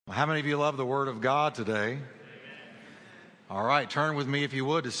Well, how many of you love the Word of God today? Amen. All right, turn with me, if you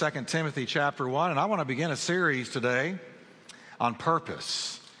would, to 2 Timothy chapter 1. And I want to begin a series today on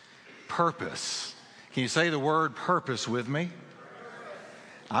purpose. Purpose. Can you say the word purpose with me?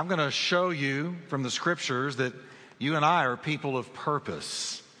 I'm going to show you from the Scriptures that you and I are people of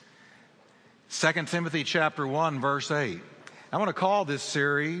purpose. 2 Timothy chapter 1, verse 8. I want to call this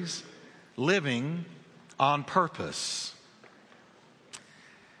series Living on Purpose.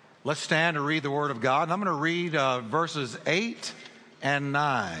 Let's stand and read the Word of God. And I'm going to read verses 8 and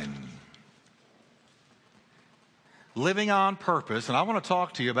 9. Living on purpose. And I want to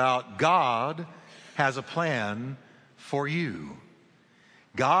talk to you about God has a plan for you.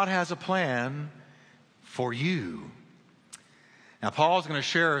 God has a plan for you. Now, Paul's going to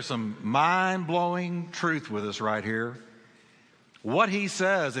share some mind-blowing truth with us right here. What he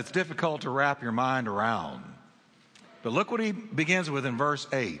says, it's difficult to wrap your mind around. But look what he begins with in verse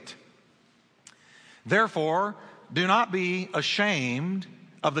 8. Therefore, do not be ashamed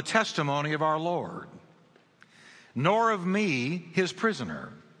of the testimony of our Lord, nor of me, his prisoner,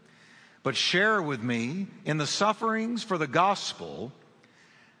 but share with me in the sufferings for the gospel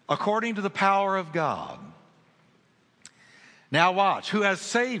according to the power of God. Now watch, who has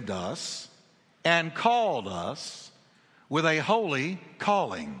saved us and called us with a holy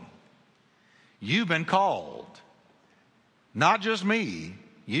calling. You've been called. Not just me,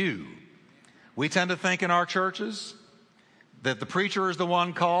 you. We tend to think in our churches that the preacher is the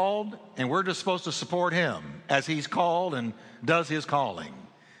one called and we're just supposed to support him as he's called and does his calling.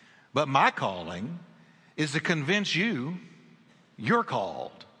 But my calling is to convince you you're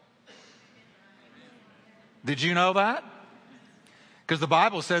called. Did you know that? Because the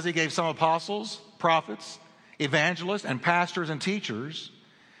Bible says he gave some apostles, prophets, evangelists, and pastors and teachers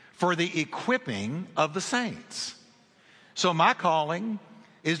for the equipping of the saints. So my calling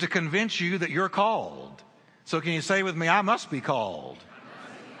is to convince you that you're called. So can you say with me, I must be called.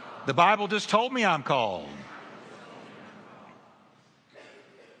 The Bible just told me I'm called.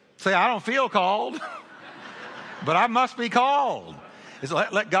 Say, I don't feel called, but I must be called. It's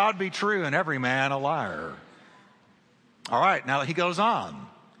let God be true and every man a liar. All right, now he goes on.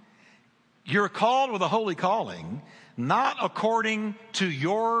 You're called with a holy calling, not according to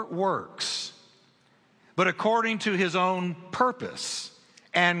your works, but according to his own purpose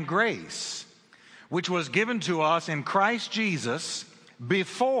and grace, which was given to us in Christ Jesus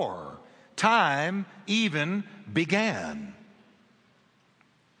before time even began.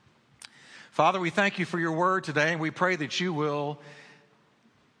 Father, we thank you for your word today, and we pray that you will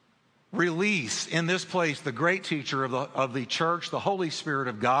release in this place the great teacher of the church, the Holy Spirit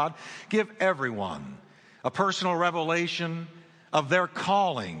of God. Give everyone a personal revelation of their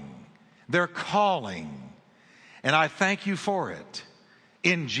calling. And I thank you for it.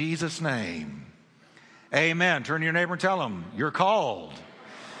 In Jesus' name. Amen. Turn to your neighbor and tell them, you're called.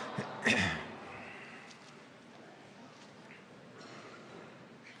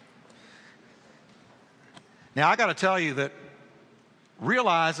 Now, I got to tell you that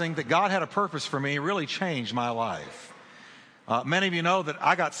realizing that God had a purpose for me really changed my life. Many of you know that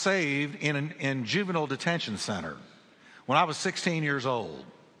I got saved in juvenile detention center when I was 16 years old.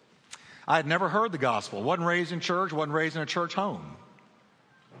 I had never heard the gospel, wasn't raised in church, wasn't raised in a church home.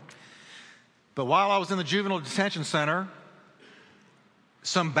 But while I was in the juvenile detention center,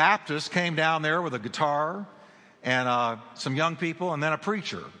 some Baptists came down there with a guitar and some young people and then a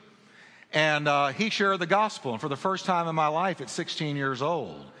preacher. And he shared the gospel. And for the first time in my life at 16 years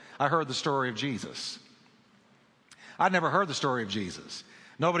old, I heard the story of Jesus. I'd never heard the story of Jesus.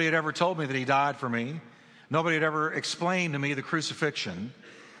 Nobody had ever told me that he died for me. Nobody had ever explained to me the crucifixion.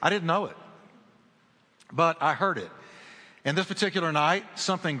 I didn't know it, but I heard it. And this particular night,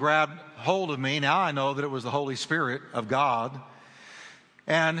 something grabbed hold of me. Now I know that it was the Holy Spirit of God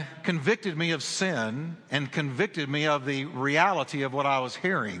and convicted me of sin and convicted me of the reality of what I was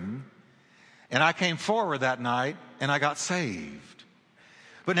hearing. And I came forward that night and I got saved.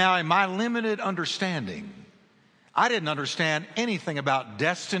 But now in my limited understanding, I didn't understand anything about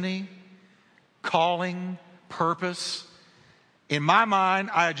destiny, calling, purpose. In my mind,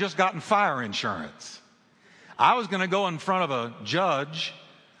 I had just gotten fire insurance. I was going to go in front of a judge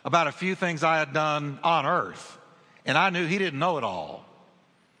about a few things I had done on earth. And I knew he didn't know it all.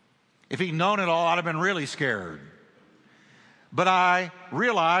 If he'd known it all, I'd have been really scared. But I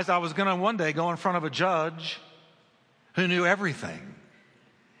realized I was going to one day go in front of a judge who knew everything.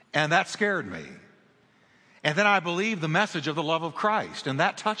 And that scared me. And then I believed the message of the love of Christ, and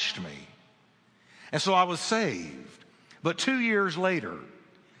that touched me. And so I was saved. But 2 years later,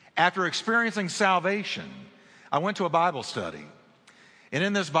 after experiencing salvation, I went to a Bible study. And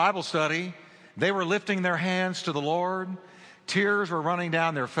in this Bible study, they were lifting their hands to the Lord. Tears were running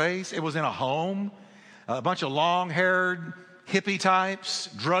down their face. It was in a home. A bunch of long-haired hippie types,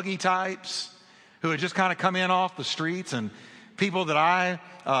 druggy types, who had just kind of come in off the streets, and people that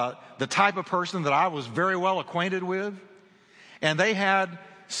the type of person that I was very well acquainted with. And they had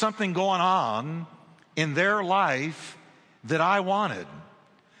something going on in their life that I wanted.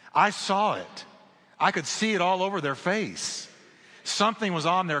 I saw it. I could see it all over their face. Something was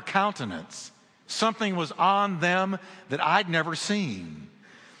on their countenance. Something was on them that I'd never seen.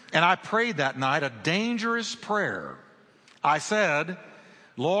 And I prayed that night a dangerous prayer. I said,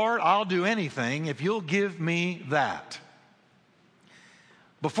 Lord, I'll do anything if you'll give me that.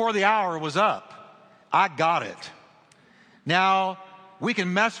 Before the hour was up, I got it. Now, we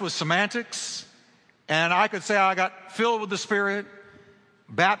can mess with semantics, and I could say I got filled with the Spirit,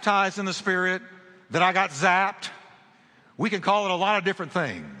 baptized in the Spirit, that I got zapped. We can call it a lot of different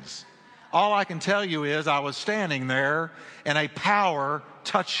things. All I can tell you is I was standing there, and a power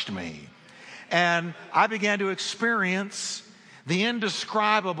touched me. And I began to experience the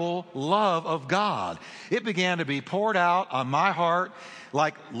indescribable love of God. It began to be poured out on my heart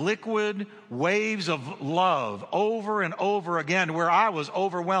like liquid waves of love over and over again, where I was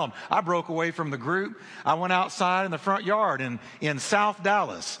overwhelmed. I broke away from the group. I went outside in the front yard in South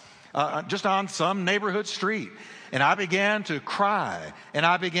Dallas, just on some neighborhood street. And I began to cry, and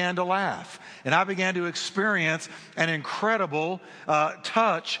I began to laugh, and I began to experience an incredible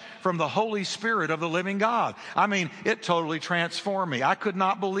touch from the Holy Spirit of the living God. I mean, it totally transformed me. I could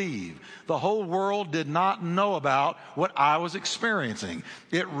not believe the whole world did not know about what I was experiencing.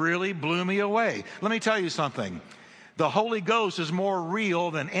 It really blew me away. Let me tell you something. The Holy Ghost is more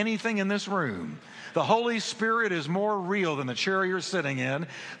real than anything in this room. The Holy Spirit is more real than the chair you're sitting in.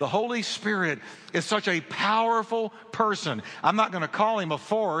 The Holy Spirit is such a powerful person. I'm not going to call him a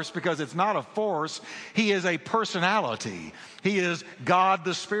force because it's not a force. He is a personality. He is God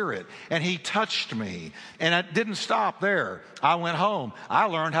the Spirit. And he touched me. And it didn't stop there. I went home. I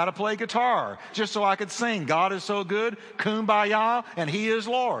learned how to play guitar just so I could sing. God is so good, kumbaya, and he is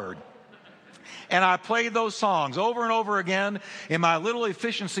Lord. And I played those songs over and over again in my little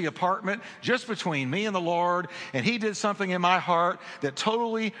efficiency apartment just between me and the Lord. And he did something in my heart that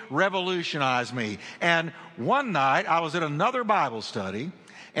totally revolutionized me. And one night I was at another Bible study,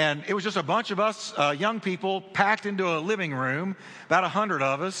 and it was just a bunch of us young people packed into a living room, about 100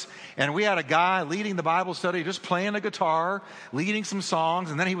 of us. And we had a guy leading the Bible study, just playing the guitar, leading some songs.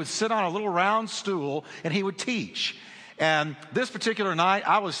 And then he would sit on a little round stool and he would teach. And this particular night,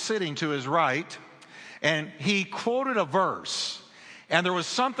 I was sitting to his right, and he quoted a verse. And there was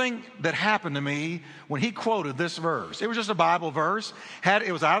something that happened to me when he quoted this verse. It was just a Bible verse.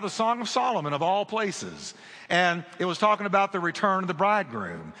 It was out of the Song of Solomon, of all places. And it was talking about the return of the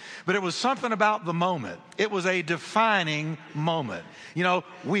bridegroom. But it was something about the moment. It was a defining moment. You know,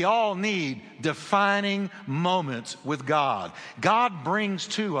 we all need defining moments with God. God brings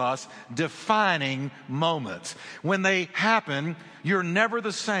to us defining moments. When they happen, you're never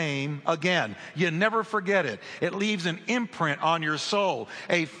the same again. You never forget it. It leaves an imprint on your soul,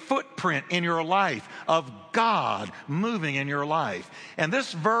 a footprint in your life of God moving in your life. And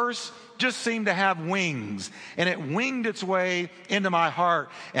this verse just seemed to have wings, and it winged its way into my heart,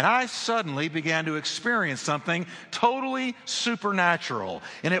 and I suddenly began to experience something totally supernatural.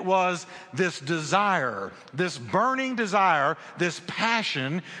 And it was this desire, this burning desire, this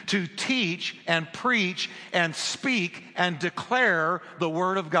passion to teach and preach and speak and declare the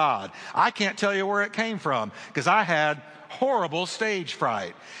Word of God. I can't tell you where it came from, because I had horrible stage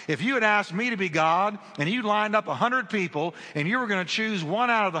fright. If you had asked me to be God and you lined up 100 people and you were going to choose one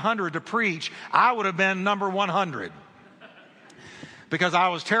out of the 100 to preach, I would have been number 100. Because I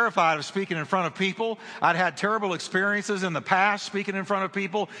was terrified of speaking in front of people. I'd had terrible experiences in the past speaking in front of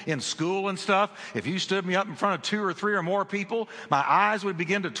people in school and stuff. If you stood me up in front of 2 or 3 or more people, my eyes would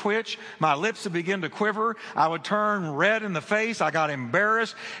begin to twitch. My lips would begin to quiver. I would turn red in the face. I got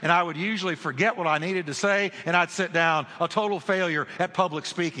embarrassed, and I would usually forget what I needed to say, and I'd sit down, a total failure at public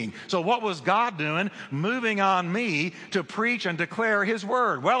speaking. So what was God doing? Moving on me to preach and declare His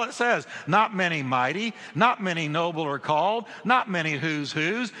word. Well, it says, not many mighty, not many noble are called, not many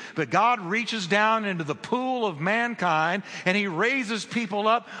who's, but God reaches down into the pool of mankind and He raises people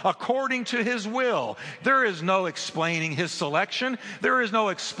up according to His will. There is no explaining His selection. There is no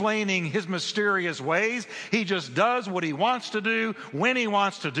explaining His mysterious ways. He just does what He wants to do when He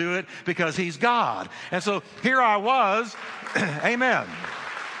wants to do it, because He's God. And so here I was, amen.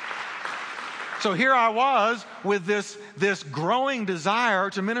 So here I was with this growing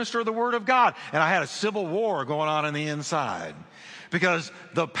desire to minister the Word of God. And I had a civil war going on the inside. because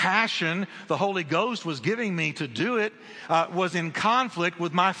the passion the Holy Ghost was giving me to do it was in conflict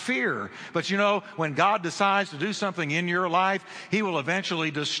with my fear. But you know, when God decides to do something in your life, He will eventually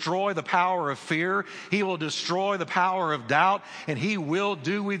destroy the power of fear. He will destroy the power of doubt, and He will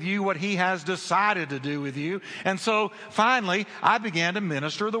do with you what He has decided to do with you. And so finally, I began to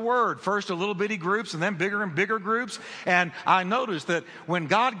minister the Word. First to little bitty groups and then bigger and bigger groups. And I noticed that when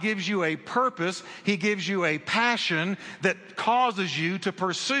God gives you a purpose, He gives you a passion that causes you to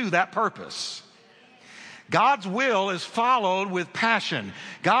pursue that purpose. God's will is followed with passion.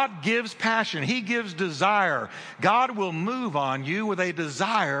 God gives passion. He gives desire. God will move on you with a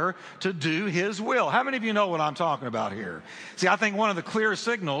desire to do His will. How many of you know what I'm talking about here? See, I think one of the clear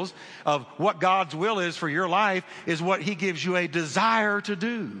signals of what God's will is for your life is what He gives you a desire to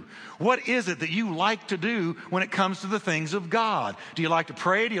do. What is it that you like to do when it comes to the things of God? Do you like to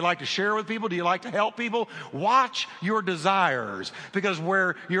pray? Do you like to share with people? Do you like to help people? Watch your desires, because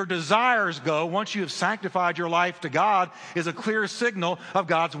where your desires go, once you have sanctified your life to God, is a clear signal of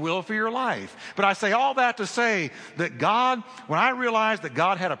God's will for your life. But I say all that to say that God, when I realized that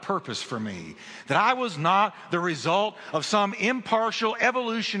God had a purpose for me, that I was not the result of some impartial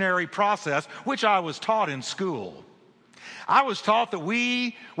evolutionary process, which I was taught in school. I was taught that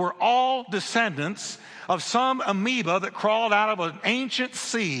we were all descendants of some amoeba that crawled out of an ancient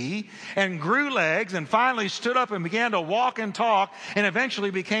sea and grew legs and finally stood up and began to walk and talk and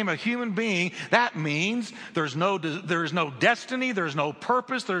eventually became a human being. That means there's no destiny, there's no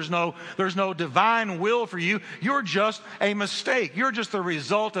purpose, there's no divine will for you. You're just a mistake. You're just the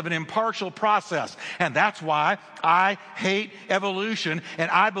result of an impartial process. And that's why I hate evolution, and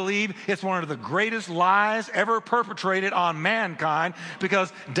I believe it's one of the greatest lies ever perpetrated on mankind,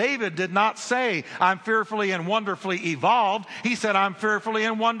 because David did not say, I'm fearfully and wonderfully evolved. He said, I'm fearfully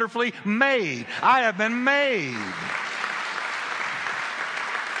and wonderfully made. I have been made.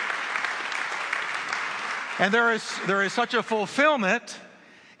 And there is such a fulfillment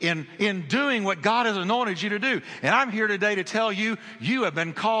in doing what God has anointed you to do. And I'm here today to tell you, you have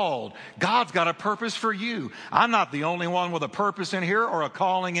been called. God's got a purpose for you. I'm not the only one with a purpose in here or a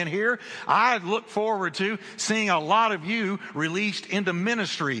calling in here. I look forward to seeing a lot of you released into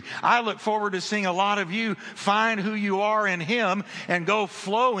ministry. I look forward to seeing a lot of you find who you are in Him and go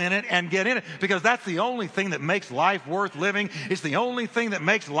flow in it and get in it, because that's the only thing that makes life worth living. It's the only thing that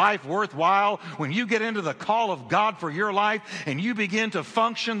makes life worthwhile. When you get into the call of God for your life and you begin to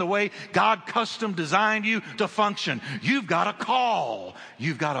function the way God custom designed you to function, you've got a call.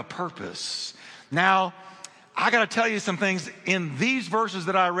 You've got a purpose. Now, I got to tell you some things in these verses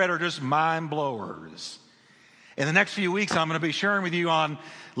that I read are just mind blowers. In the next few weeks, I'm going to be sharing with you on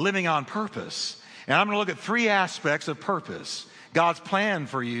living on purpose. And I'm going to look at three aspects of purpose: God's plan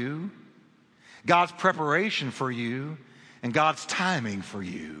for you, God's preparation for you, and God's timing for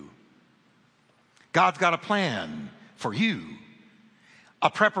you. God's got a plan for you, a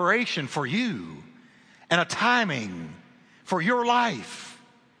preparation for you, and a timing for your life.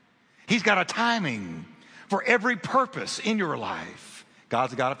 He's got a timing for every purpose in your life.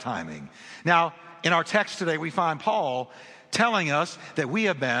 God's got a timing. Now, in our text today, we find Paul telling us that we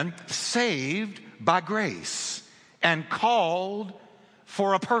have been saved by grace and called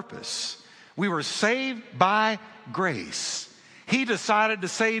for a purpose. We were saved by grace. He decided to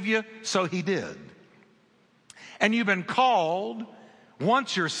save you, so He did. And you've been called,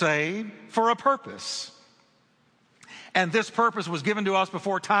 once you're saved, for a purpose. And this purpose was given to us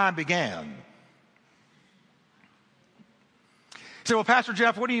before time began. You say, well, Pastor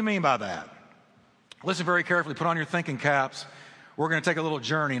Jeff, what do you mean by that? Listen very carefully. Put on your thinking caps. We're going to take a little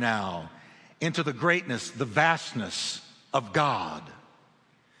journey now into the greatness, the vastness of God.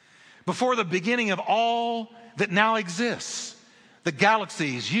 Before the beginning of all that now exists, the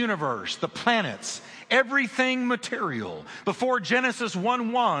galaxies, universe, the planets, everything material, before Genesis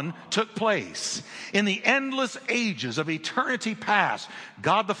 1:1 took place, in the endless ages of eternity past,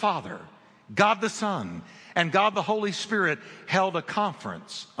 God the Father, God the Son, and God the Holy Spirit held a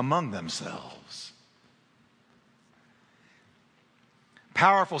conference among themselves.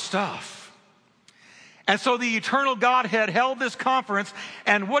 Powerful stuff. And so the eternal Godhead held this conference,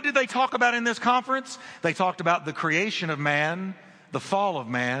 and what did they talk about in this conference? They talked about the creation of man, the fall of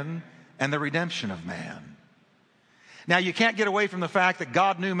man, and the redemption of man. Now, you can't get away from the fact that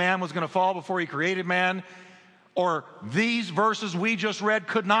God knew man was going to fall before He created man, or these verses we just read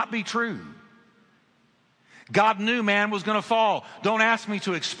could not be true. God knew man was going to fall. Don't ask me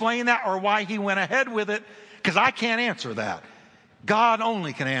to explain that or why He went ahead with it, because I can't answer that. God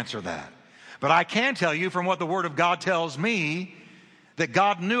only can answer that. But I can tell you from what the Word of God tells me that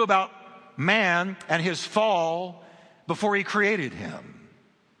God knew about man and his fall before he created him.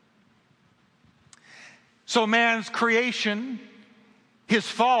 So man's creation, his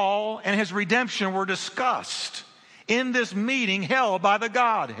fall, and his redemption were discussed in this meeting held by the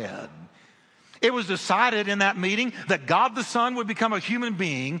Godhead. It was decided in that meeting that God the Son would become a human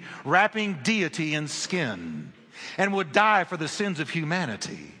being, wrapping deity in skin, and would die for the sins of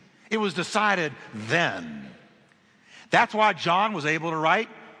humanity. It was decided then. That's why John was able to write,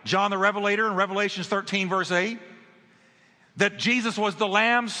 John the Revelator in Revelation 13 verse 8, that Jesus was the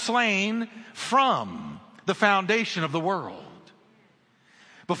Lamb slain from the foundation of the world.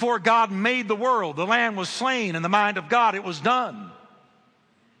 Before God made the world, the Lamb was slain in the mind of God. It was done.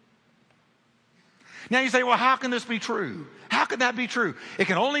 Now you say, well, how can this be true? How can that be true? It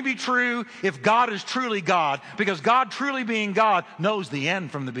can only be true if God is truly God, because God, truly being God, knows the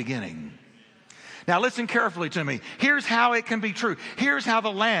end from the beginning. Now listen carefully to me. Here's how it can be true. Here's how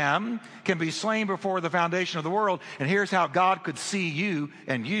the Lamb can be slain before the foundation of the world, and here's how God could see you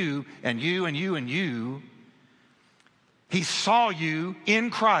and you and you and you and you. He saw you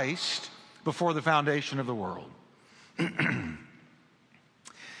in Christ before the foundation of the world.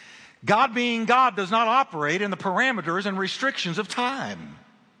 God being God does not operate in the parameters and restrictions of time.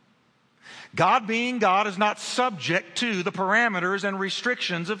 God being God is not subject to the parameters and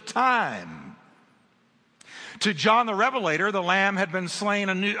restrictions of time. To John the Revelator, the Lamb had been slain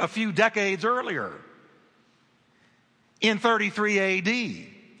a few decades earlier, in 33 AD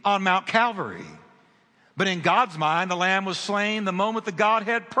on Mount Calvary. But in God's mind, the Lamb was slain the moment the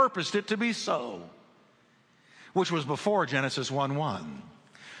Godhead purposed it to be so, which was before Genesis 1:1.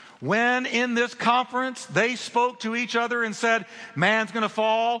 When in this conference they spoke to each other and said, man's going to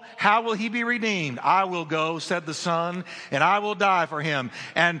fall, how will he be redeemed? I will go, said the Son, and I will die for him.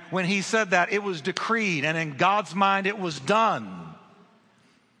 And when he said that, it was decreed, and in God's mind it was done.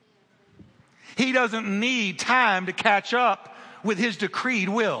 He doesn't need time to catch up with his decreed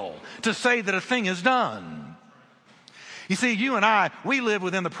will to say that a thing is done. You see, you and I, we live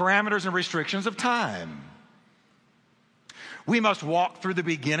within the parameters and restrictions of time. We must walk through the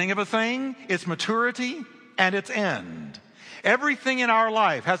beginning of a thing, its maturity, and its end. Everything in our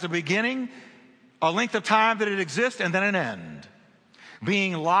life has a beginning, a length of time that it exists, and then an end.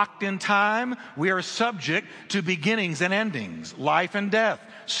 Being locked in time, we are subject to beginnings and endings, life and death,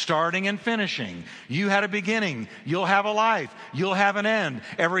 starting and finishing. You had a beginning, you'll have a life, you'll have an end.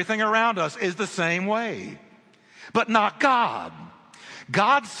 Everything around us is the same way. But not God.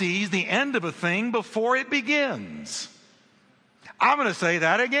 God sees the end of a thing before it begins. I'm going to say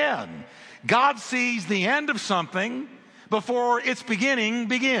that again. God sees the end of something before its beginning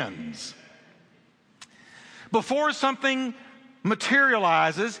begins. Before something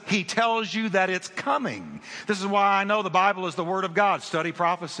materializes, he tells you that it's coming. This is why I know the Bible is the Word of God. Study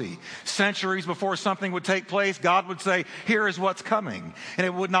prophecy. Centuries before something would take place, God would say, here is what's coming. And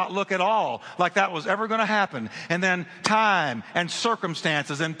it would not look at all like that was ever going to happen. And then time and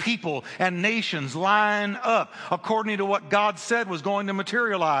circumstances and people and nations line up according to what God said was going to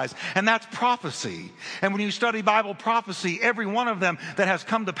materialize. And that's prophecy. And when you study Bible prophecy, every one of them that has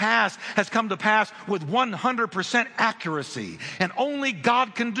come to pass with 100% accuracy. And only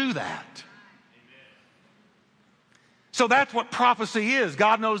God can do that. So that's what prophecy is.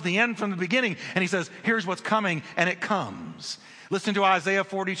 God knows the end from the beginning, and he says, here's what's coming, and it comes. Listen to Isaiah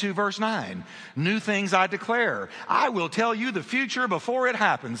 42 verse 9. New things I declare. I will tell you the future before it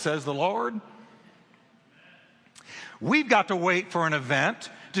happens, says the Lord. We've got to wait for an event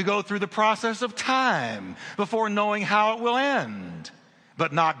to go through the process of time before knowing how it will end.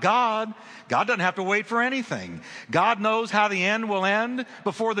 But not God. God doesn't have to wait for anything. God knows how the end will end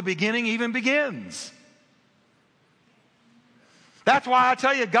before the beginning even begins. That's why I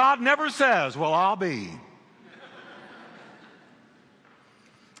tell you, God never says, well, I'll be.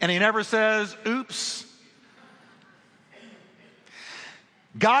 And he never says, oops.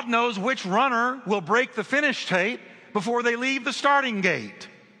 God knows which runner will break the finish tape before they leave the starting gate.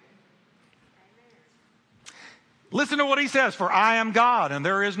 Listen to what he says, for I am God and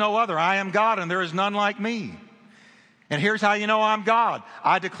there is no other. I am God and there is none like me. And here's how you know I'm God.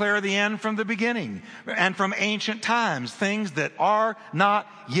 I declare the end from the beginning and from ancient times, things that are not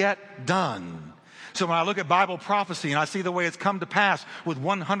yet done. So when I look at Bible prophecy and I see the way it's come to pass with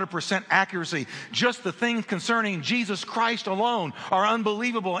 100% accuracy, just the things concerning Jesus Christ alone are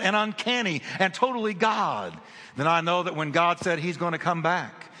unbelievable and uncanny and totally God, then I know that when God said he's going to come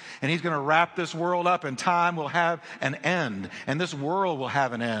back, And he's going to wrap this world up, and time will have an end. And this world will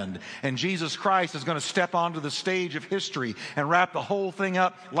have an end. And Jesus Christ is going to step onto the stage of history and wrap the whole thing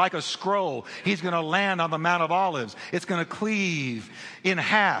up like a scroll. He's going to land on the Mount of Olives. It's going to cleave in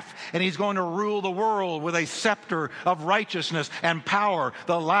half. And he's going to rule the world with a scepter of righteousness and power.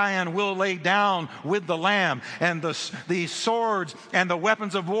 The lion will lay down with the lamb. And the swords and the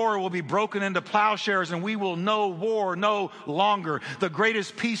weapons of war will be broken into plowshares, and we will know war no longer. The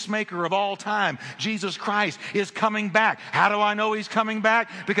greatest peacemaker of all time, Jesus Christ, is coming back. How do I know he's coming back?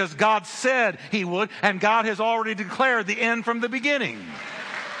 Because God said he would, and God has already declared the end from the beginning.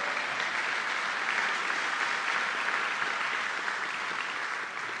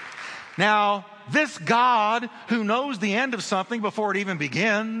 Now, this God who knows the end of something before it even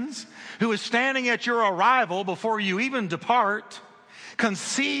begins, who is standing at your arrival before you even depart,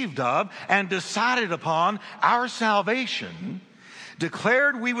 conceived of and decided upon our salvation,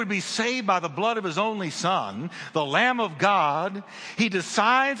 declared we would be saved by the blood of his only Son, the Lamb of God. He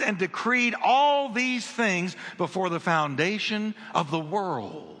decides and decreed all these things before the foundation of the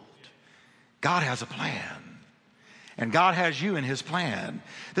world. God has a plan. And God has you in his plan.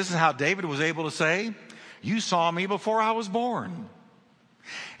 This is how David was able to say, you saw me before I was born,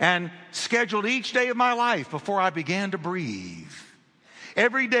 and scheduled each day of my life before I began to breathe.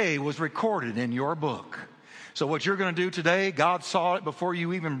 Every day was recorded in your book. So what you're going to do today, God saw it before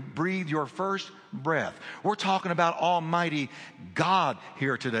you even breathed your first breath. We're talking about Almighty God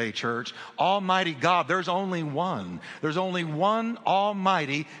here today, church. Almighty God. There's only one. There's only one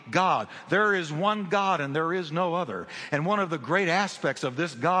Almighty God. There is one God and there is no other. And one of the great aspects of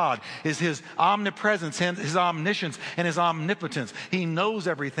this God is his omnipresence, his omniscience, and his omnipotence. He knows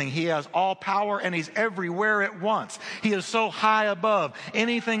everything. He has all power and he's everywhere at once. He is so high above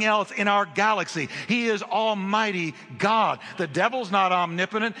anything else in our galaxy. He is Almighty God. The devil's not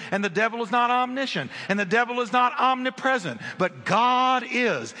omnipotent and the devil is not omniscient. And the devil is not omnipresent, but God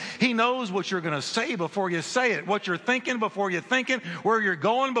is. He knows what you're going to say before you say it, what you're thinking before you think it, where you're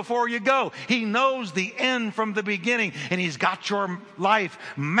going before you go. He knows the end from the beginning, and he's got your life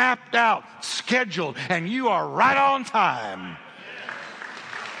mapped out, scheduled, and you are right on time.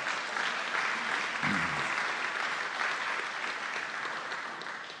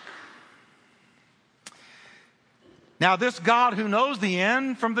 Now, this God who knows the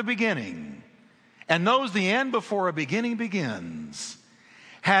end from the beginning and knows the end before a beginning begins,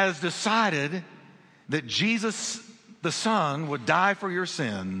 has decided that Jesus, the Son, would die for your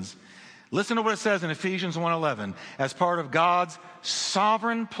sins. Listen to what it says in Ephesians 1:11. As part of God's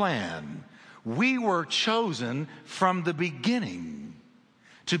sovereign plan, we were chosen from the beginning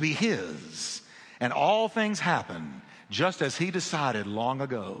to be his, and all things happen just as he decided long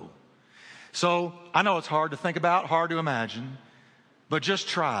ago. So I know it's hard to think about, hard to imagine, but just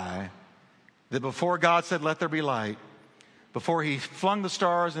try that before God said, let there be light, before he flung the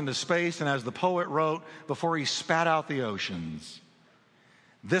stars into space, and as the poet wrote, before he spat out the oceans,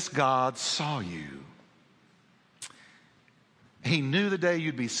 this God saw you. He knew the day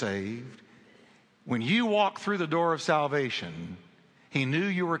you'd be saved. When you walked through the door of salvation, he knew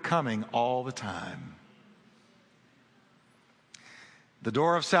you were coming all the time. The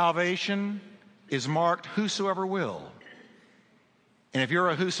door of salvation is marked whosoever will. And if you're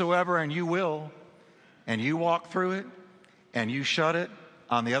a whosoever and you will, and you walk through it, and you shut it,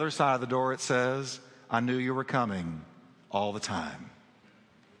 on the other side of the door it says, I knew you were coming all the time.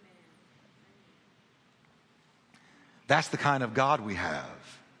 That's the kind of God we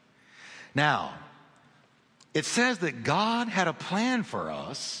have. Now, it says that God had a plan for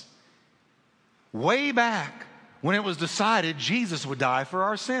us way back when it was decided Jesus would die for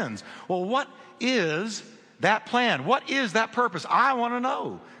our sins. Well, what is that plan? What is that purpose? I want to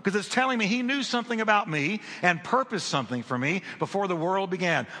know, because it's telling me he knew something about me and purposed something for me before the world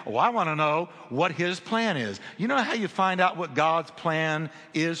began. Oh, I want to know what his plan is. You know how you find out what God's plan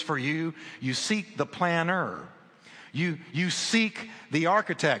is for you? You seek the planner. You seek the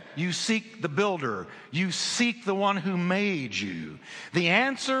architect. You seek the builder. You seek the one who made you. The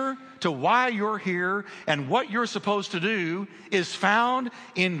answer to why you're here and what you're supposed to do is found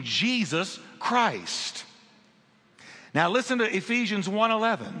in Jesus Christ. Now listen to Ephesians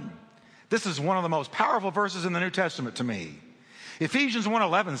 1:11. This is one of the most powerful verses in the New Testament to me. Ephesians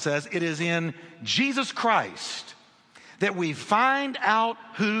 1:11 says, it is in Jesus Christ that we find out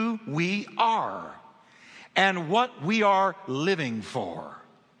who we are and what we are living for.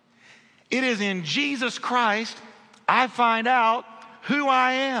 It is in Jesus Christ I find out who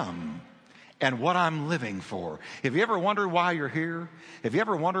I am and what I'm living for. Have you ever wondered why you're here? Have you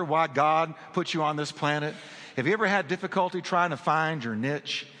ever wondered why God put you on this planet? Have you ever had difficulty trying to find your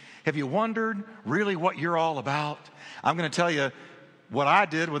niche? Have you wondered really what you're all about? I'm going to tell you what I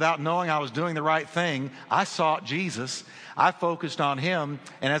did without knowing I was doing the right thing. I sought Jesus. I focused on him.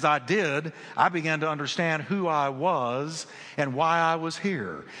 And as I did, I began to understand who I was and why I was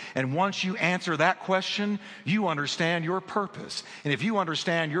here. And once you answer that question, you understand your purpose. And if you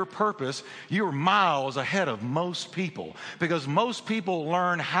understand your purpose, you're miles ahead of most people. Because most people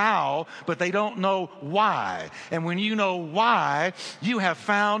learn how, but they don't know why. And when you know why, you have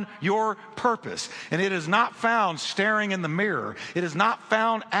found your purpose. And it is not found staring in the mirror. It is not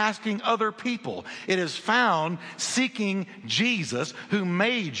found asking other people. It is found seeking Jesus, who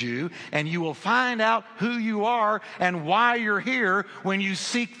made you, and you will find out who you are and why you're here when you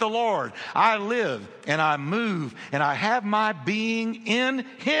seek the Lord. I live and I move and I have my being in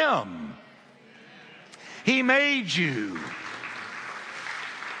him. He made you.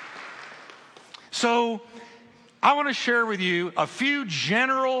 So I want to share with you a few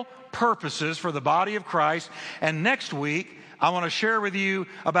general purposes for the body of Christ, and next week I want to share with you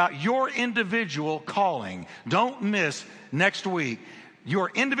about your individual calling. Don't miss next week your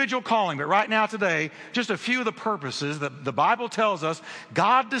individual calling. But right now today, just a few of the purposes that the Bible tells us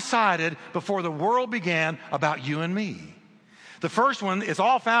God decided before the world began about you and me. The first one is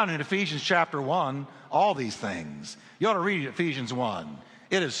all found in Ephesians chapter 1, all these things. You ought to read Ephesians 1.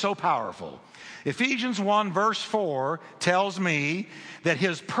 It is so powerful. Ephesians 1 verse 4 tells me that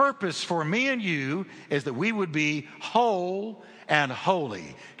his purpose for me and you is that we would be whole and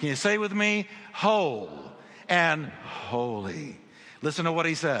holy. Can you say with me? Whole and holy. Listen to what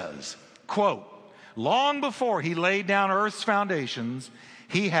he says. Quote, long before he laid down earth's foundations,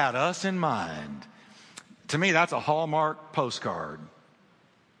 he had us in mind. To me, that's a Hallmark postcard.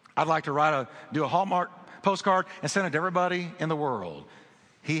 I'd like to do a Hallmark postcard and send it to everybody in the world.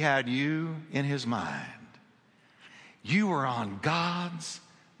 He had you in his mind. You were on God's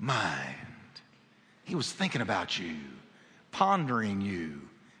mind. He was thinking about you, pondering you,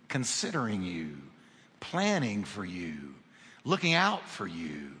 considering you, planning for you, looking out for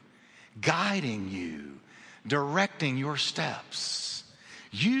you, guiding you, directing your steps.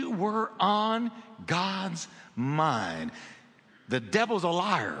 You were on God's mind. The devil's a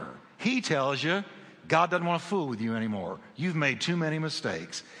liar. He tells you God doesn't want to fool with you anymore. You've made too many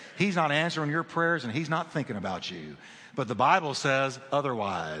mistakes. He's not answering your prayers and he's not thinking about you. But the Bible says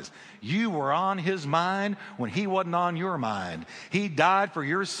otherwise. You were on his mind when he wasn't on your mind. He died for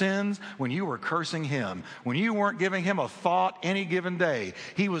your sins when you were cursing him. When you weren't giving him a thought any given day,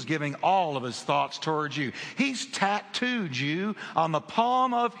 he was giving all of his thoughts towards you. He's tattooed you on the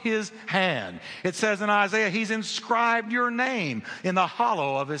palm of his hand. It says in Isaiah, he's inscribed your name in the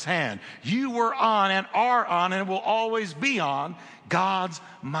hollow of his hand. You were on and are on and will always be on God's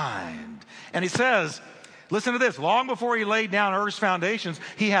mind. And he says, listen to this. Long before he laid down earth's foundations,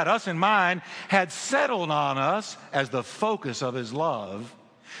 he had us in mind, had settled on us as the focus of his love,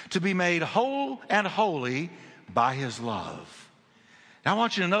 to be made whole and holy by his love. Now I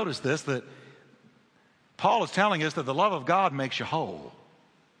want you to notice this, that Paul is telling us that the love of God makes you whole.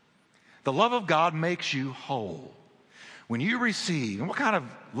 The love of God makes you whole. When you receive, and what kind of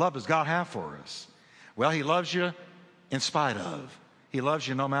love does God have for us? Well, he loves you in spite of. He loves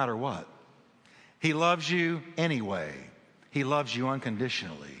you no matter what. He loves you anyway. He loves you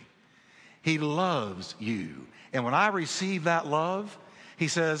unconditionally. He loves you. And when I receive that love, he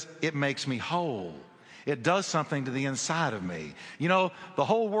says, it makes me whole. It does something to the inside of me. You know, the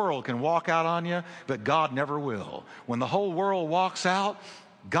whole world can walk out on you, but God never will. When the whole world walks out,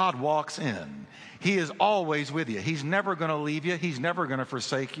 God walks in. He is always with you. He's never going to leave you. He's never going to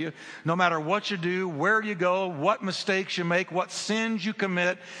forsake you. No matter what you do, where you go, what mistakes you make, what sins you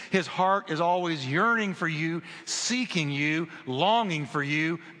commit, his heart is always yearning for you, seeking you, longing for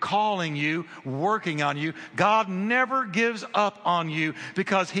you, calling you, working on you. God never gives up on you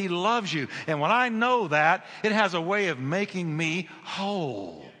because he loves you. And when I know that, it has a way of making me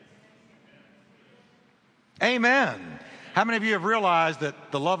whole. Amen. How many of you have realized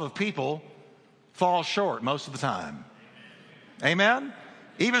that the love of people falls short most of the time? Amen?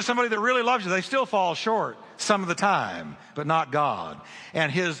 Even somebody that really loves you, they still fall short some of the time, but not God. And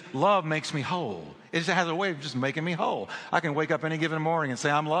his love makes me whole. It just has a way of just making me whole. I can wake up any given morning and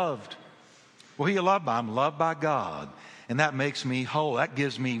say, I'm loved. Well, who are you loved by? I'm loved by God. And that makes me whole. That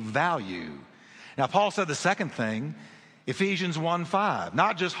gives me value. Now, Paul said the second thing, Ephesians 1:5,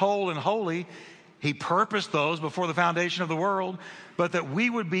 not just whole and holy. He purposed those before the foundation of the world, but that we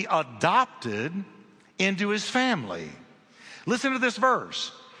would be adopted into his family. Listen to this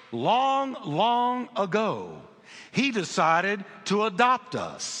verse. Long, long ago, he decided to adopt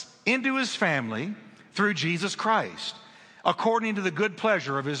us into his family through Jesus Christ. according to the good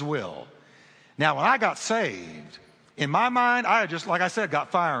pleasure of his will. Now, when I got saved, in my mind, I had just, like I said,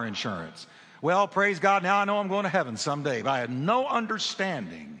 got fire insurance. Well, praise God, now I know I'm going to heaven someday. But I had no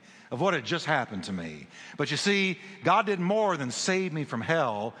understanding of what had just happened to me. But you see, God did more than save me from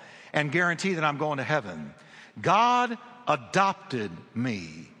hell and guarantee that I'm going to heaven. God adopted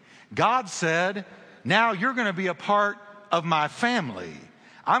me. God said, now you're going to be a part of my family.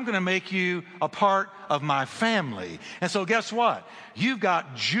 I'm going to make you a part of my family. And so guess what? You've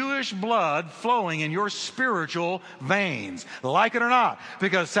got Jewish blood flowing in your spiritual veins, like it or not,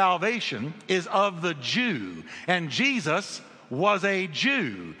 because salvation is of the Jew. And Jesus was a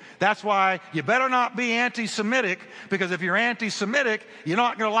Jew. That's why you better not be anti-Semitic, because if you're anti-Semitic, you're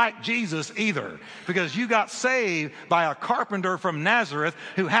not going to like Jesus either, because you got saved by a carpenter from Nazareth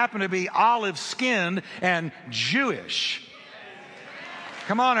who happened to be olive-skinned and Jewish.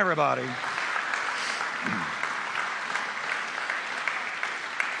 Come on, everybody.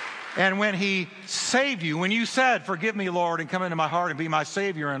 And when he saved you, when you said, forgive me, Lord, and come into my heart and be my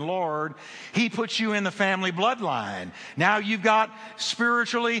Savior and Lord, he put you in the family bloodline. Now you've got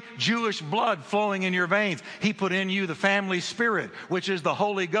spiritually Jewish blood flowing in your veins. He put in you the family spirit, which is the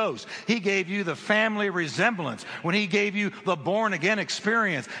Holy Ghost. He gave you the family resemblance when he gave you the born-again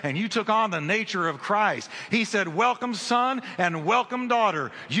experience and you took on the nature of Christ. He said, welcome, son, and welcome,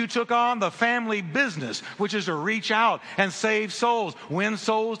 daughter. You took on the family business, which is to reach out and save souls, win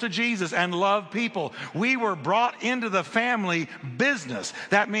souls to Jesus, and love people. We were brought into the family business.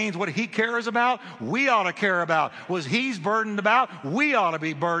 That means what he cares about, we ought to care about. What he's burdened about, we ought to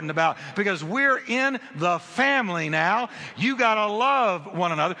be burdened about, because we're in the family now. You got to love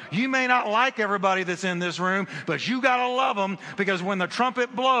one another. You may not like everybody that's in this room, but you got to love them, because when the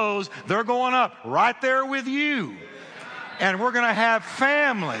trumpet blows, they're going up right there with you. And we're going to have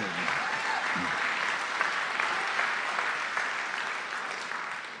family.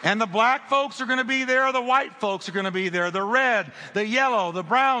 And the black folks are going to be there, the white folks are going to be there, the red, the yellow, the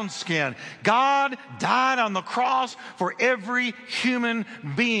brown skin. God died on the cross for every human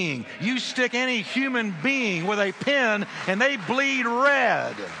being. You stick any human being with a pen and they bleed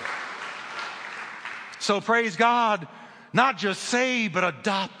red. So praise God, not just saved, but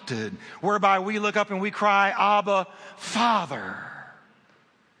adopted, whereby we look up and we cry, Abba, Father.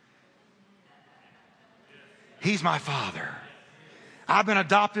 He's my Father. I've been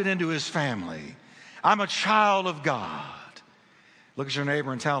adopted into his family. I'm a child of God. Look at your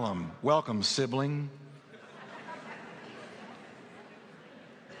neighbor and tell him, welcome, sibling.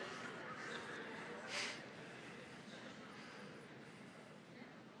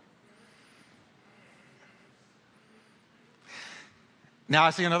 Now I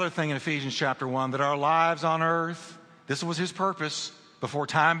see another thing in Ephesians chapter 1, that our lives on earth, this was his purpose before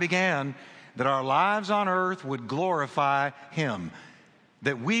time began, that our lives on earth would glorify him.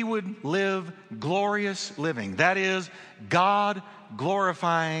 That we would live glorious living. That is,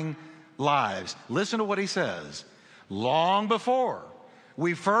 God-glorifying lives. Listen to what he says. Long before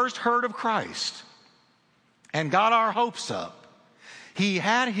we first heard of Christ and got our hopes up, he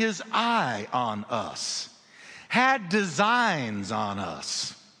had his eye on us, had designs on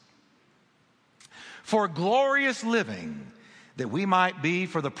us for glorious living, that we might be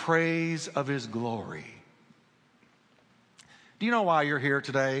for the praise of his glory. Do you know why you're here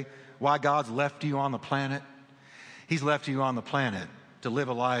today? Why God's left you on the planet? He's left you on the planet to live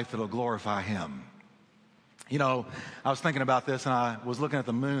a life that will glorify him. You know, I was thinking about this, and I was looking at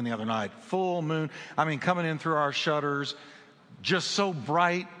the moon the other night. Full moon. I mean, coming in through our shutters, just so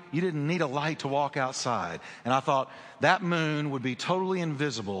bright, you didn't need a light to walk outside. And I thought, that moon would be totally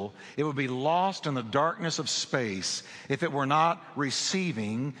invisible. It would be lost in the darkness of space if it were not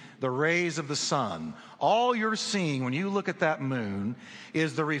receiving the rays of the sun. All you're seeing when you look at that moon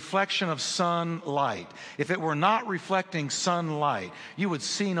is the reflection of sunlight. If it were not reflecting sunlight, you would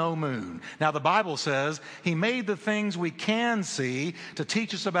see no moon. Now, the Bible says he made the things we can see to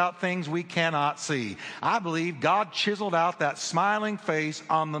teach us about things we cannot see. I believe God chiseled out that smiling face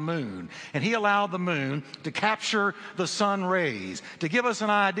on the moon, and he allowed the moon to capture the sun rays to give us an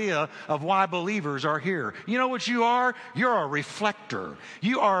idea of why believers are here. You know what you are? You're a reflector.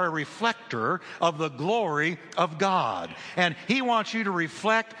 You are a reflector of the glory of God. And he wants you to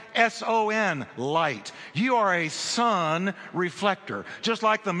reflect S-O-N, light. You are a sun reflector. Just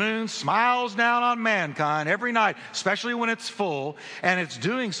like the moon smiles down on mankind every night, especially when it's full, and it's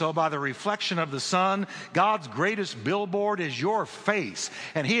doing so by the reflection of the sun. God's greatest billboard is your face.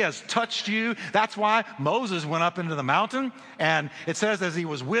 And he has touched you. That's why Moses went up into the mountain, and it says as he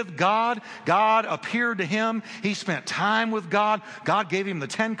was with God, God appeared to him. He spent time with God. God gave him the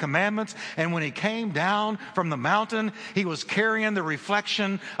 10 Commandments, and when he came down from the mountain, he was carrying the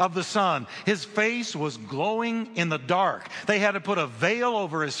reflection of the sun. His face was glowing in the dark. They had to put a veil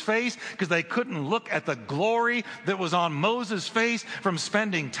over his face because they couldn't look at the glory that was on Moses' face from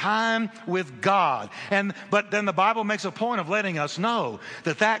spending time with God. But then the Bible makes a point of letting us know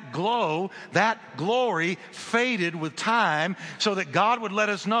that glow, that glory faded with time, so that God would let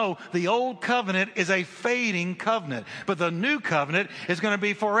us know the old covenant is a fading covenant, but the new covenant is going to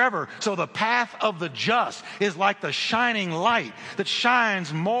be forever. So the path of the just is like the shining light that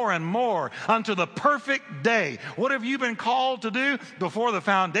shines more and more unto the perfect day. What have you been called to do before the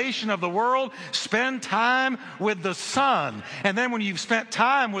foundation of the world? Spend time with the sun. And then when you've spent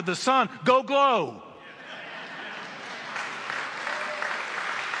time with the sun, go glow.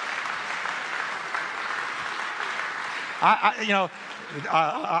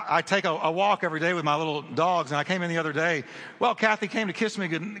 I take a walk every day with my little dogs, and I came in the other day. Well, Kathy came to kiss me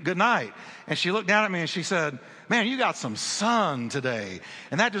good night, and she looked down at me and she said, "Man, you got some sun today."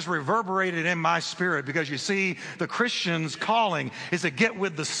 And that just reverberated in my spirit, because you see, the Christian's calling is to get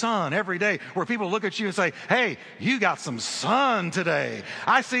with the sun every day, where people look at you and say, "Hey, you got some sun today.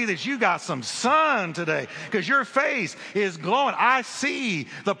 I see that you got some sun today," because your face is glowing. I see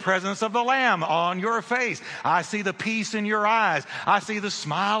the presence of the Lamb on your face. I see the peace in your eyes. I see the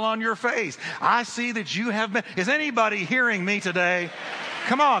smile on your face. I see that you have been. Is anybody hearing me today?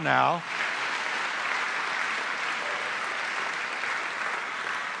 Come on now.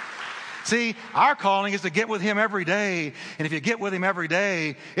 See, our calling is to get with him every day. And if you get with him every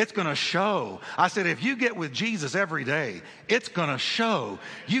day, it's going to show. I said, if you get with Jesus every day, it's going to show.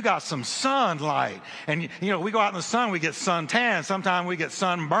 You got some sunlight. And, we go out in the sun, we get suntan. Sometimes we get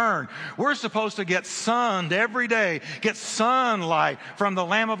sunburned. We're supposed to get sunned every day, get sunlight from the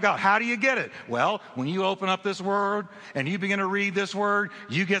Lamb of God. How do you get it? Well, when you open up this word and you begin to read this word,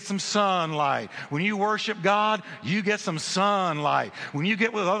 you get some sunlight. When you worship God, you get some sunlight. When you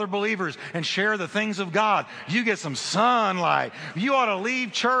get with other believers and share the things of God, you get some sunlight. You ought to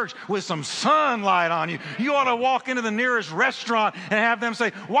leave church with some sunlight on you. You ought to walk into the nearest restaurant and have them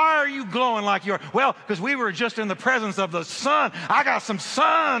say, "Why are you glowing like you are?" Well, because we were just in the presence of the sun. I got some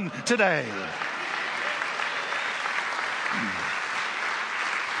sun today.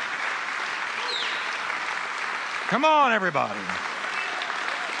 Come on, everybody.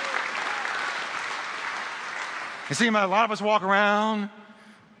 You see, a lot of us walk around.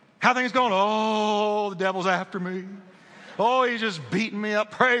 How things going? "Oh, the devil's after me. Oh, he's just beating me up.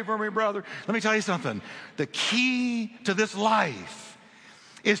 Pray for me, brother." Let me tell you something. The key to this life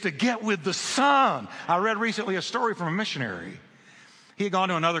is to get with the sun. I read recently a story from a missionary. He had gone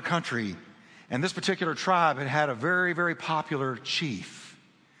to another country, and this particular tribe had had a very, very popular chief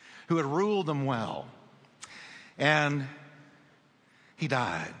who had ruled them well. And he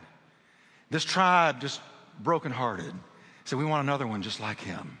died. This tribe, just brokenhearted, said, "We want another one just like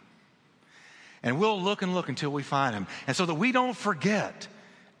him. And we'll look and look until we find him." And so that we don't forget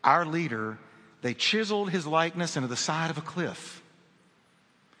our leader, they chiseled his likeness into the side of a cliff.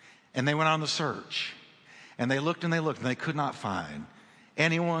 And they went on the search. And they looked and they looked, and they could not find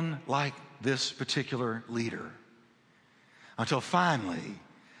anyone like this particular leader. Until finally,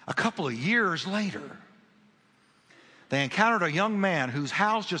 a couple of years later, they encountered a young man whose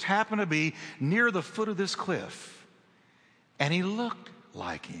house just happened to be near the foot of this cliff. And he looked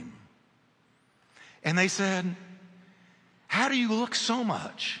like him. And they said, "How do you look so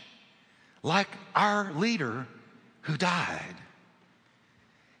much like our leader who died?"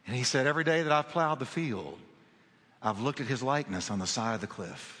 And he said, "Every day that I've plowed the field, I've looked at his likeness on the side of the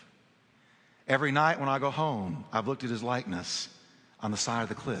cliff. Every night when I go home, I've looked at his likeness on the side of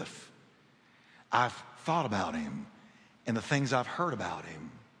the cliff. I've thought about him and the things I've heard about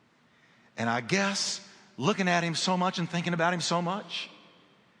him. And I guess looking at him so much and thinking about him so much,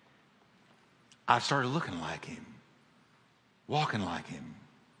 I started looking like him, walking like him,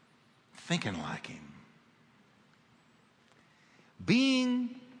 thinking like him."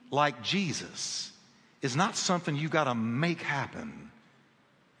 Being like Jesus is not something you've got to make happen.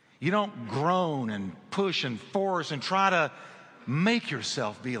 You don't groan and push and force and try to make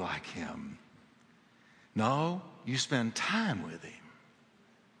yourself be like him. No, you spend time with him.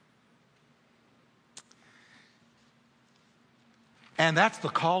 And that's the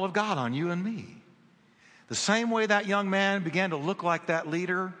call of God on you and me. The same way that young man began to look like that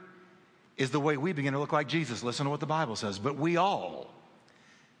leader is the way we begin to look like Jesus. Listen to what the Bible says. "But we all,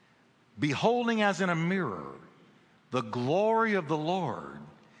 beholding as in a mirror the glory of the Lord,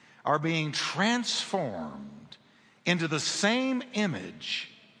 are being transformed into the same image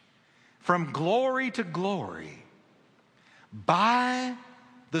from glory to glory by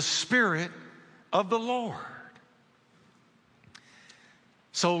the Spirit of the Lord.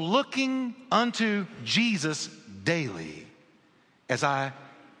 So looking unto Jesus daily as I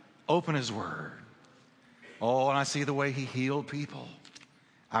open His Word. Oh, and I see the way He healed people.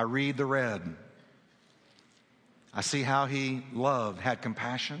 I read the red. I see how He loved, had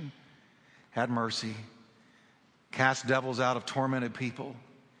compassion, had mercy, cast devils out of tormented people,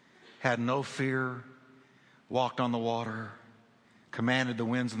 had no fear, walked on the water, commanded the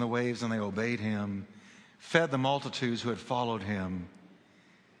winds and the waves, and they obeyed Him, fed the multitudes who had followed Him.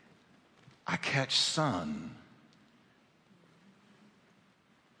 I catch sun.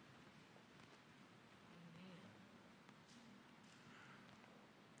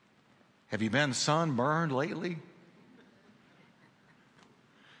 Have you been sunburned lately?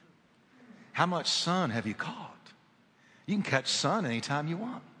 How much sun have you caught? You can catch sun anytime you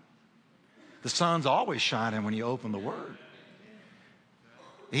want. The sun's always shining when you open the Word.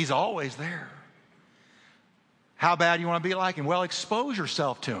 He's always there. How bad you want to be like Him? Well, expose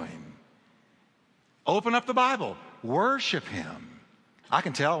yourself to Him. Open up the Bible. Worship Him. I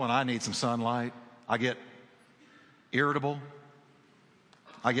can tell when I need some sunlight. I get irritable.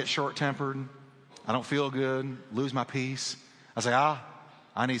 I get short-tempered. I don't feel good. Lose my peace. I say,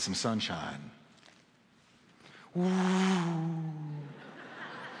 I need some sunshine. Ooh.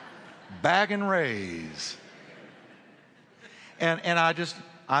 Bagging rays. And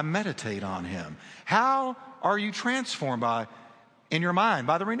I meditate on Him. How are you transformed in your mind?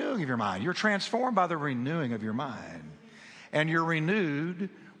 By the renewing of your mind. You're transformed by the renewing of your mind. And you're renewed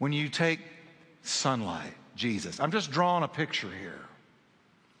when you take sunlight, Jesus. I'm just drawing a picture here.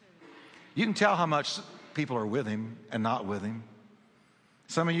 You can tell how much people are with Him and not with Him.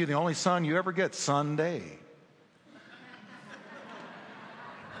 Some of you, the only sun you ever get, Sunday.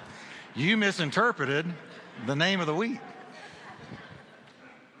 You misinterpreted the name of the week.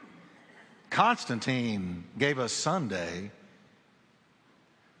 Constantine gave us Sunday.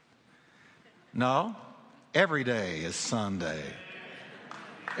 No, every day is Sunday.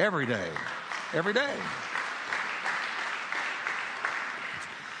 Every day. Every day.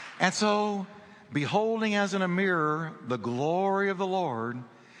 And so, beholding as in a mirror the glory of the Lord,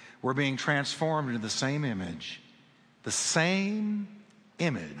 we're being transformed into the same image. The same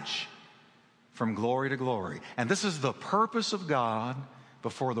image from glory to glory. And this is the purpose of God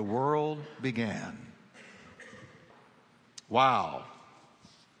before the world began. Wow.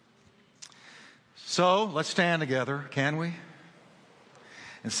 So, let's stand together, can we?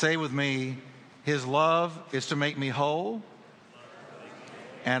 And say with me, His love is to make me whole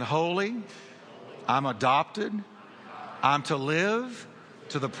and holy. I'm adopted. I'm to live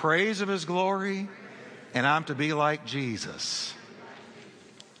to the praise of His glory, and I'm to be like Jesus.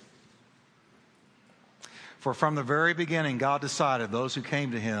 For from the very beginning, God decided those who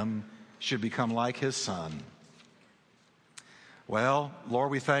came to Him should become like His Son. Well,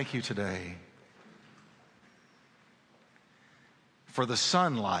 Lord, we thank You today for the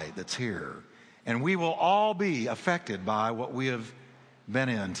sunlight that's here. And we will all be affected by what we have been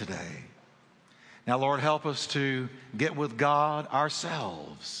in today. Now, Lord, help us to get with God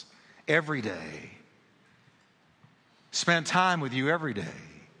ourselves every day. Spend time with You every day.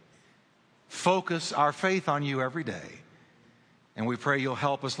 Focus our faith on You every day. And we pray You'll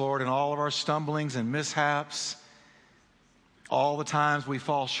help us, Lord, in all of our stumblings and mishaps, all the times we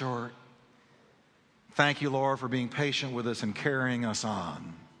fall short. Thank You, Lord, for being patient with us and carrying us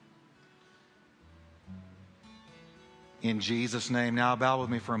on. In Jesus' name. Now bow with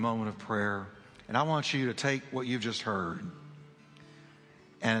me for a moment of prayer. And I want you to take what you've just heard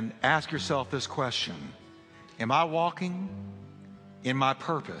and ask yourself this question. Am I walking in my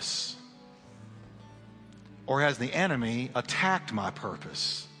purpose? Or has the enemy attacked my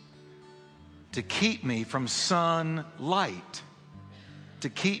purpose to keep me from sunlight, to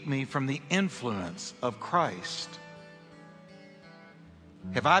keep me from the influence of Christ?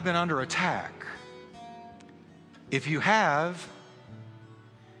 Have I been under attack? If you have,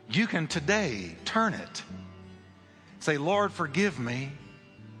 you can today turn it. Say, Lord, forgive me,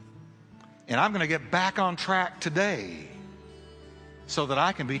 and I'm going to get back on track today so that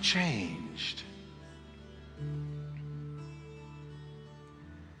I can be changed.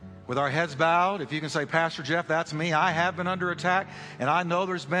 With our heads bowed, if you can say, Pastor Jeff, that's me. I have been under attack, and I know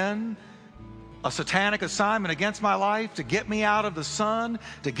there's been a satanic assignment against my life to get me out of the sun,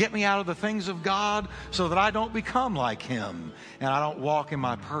 to get me out of the things of God so that I don't become like Him and I don't walk in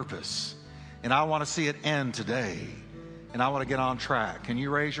my purpose. And I want to see it end today. and I want to get on track. Can you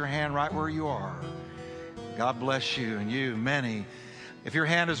raise your hand right where you are? God bless you, and you, many. If your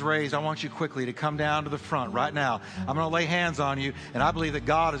hand is raised, I want you quickly to come down to the front right now. I'm going to lay hands on you, and I believe that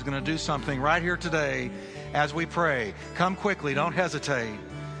God is going to do something right here today as we pray. Come quickly. Don't hesitate.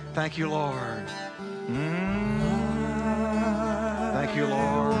 Thank you, Lord. Thank you,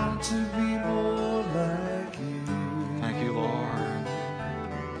 Lord. Thank you, Lord.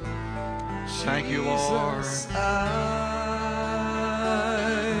 Thank you, Lord. I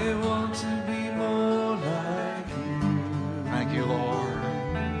want to be more like you. Thank you, Lord.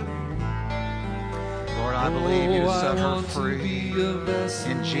 Lord, I believe you to set her free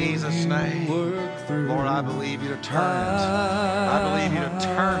in Jesus' name. Lord, I believe you to turn it. I believe you to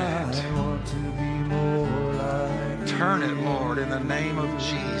turn it. Turn it, Lord, in the name of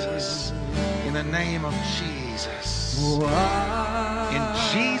Jesus. In the name of Jesus. In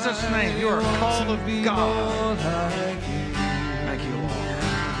Jesus' name, you are called of God. Thank you, Lord.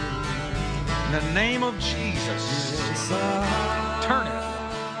 In the name of Jesus, turn it.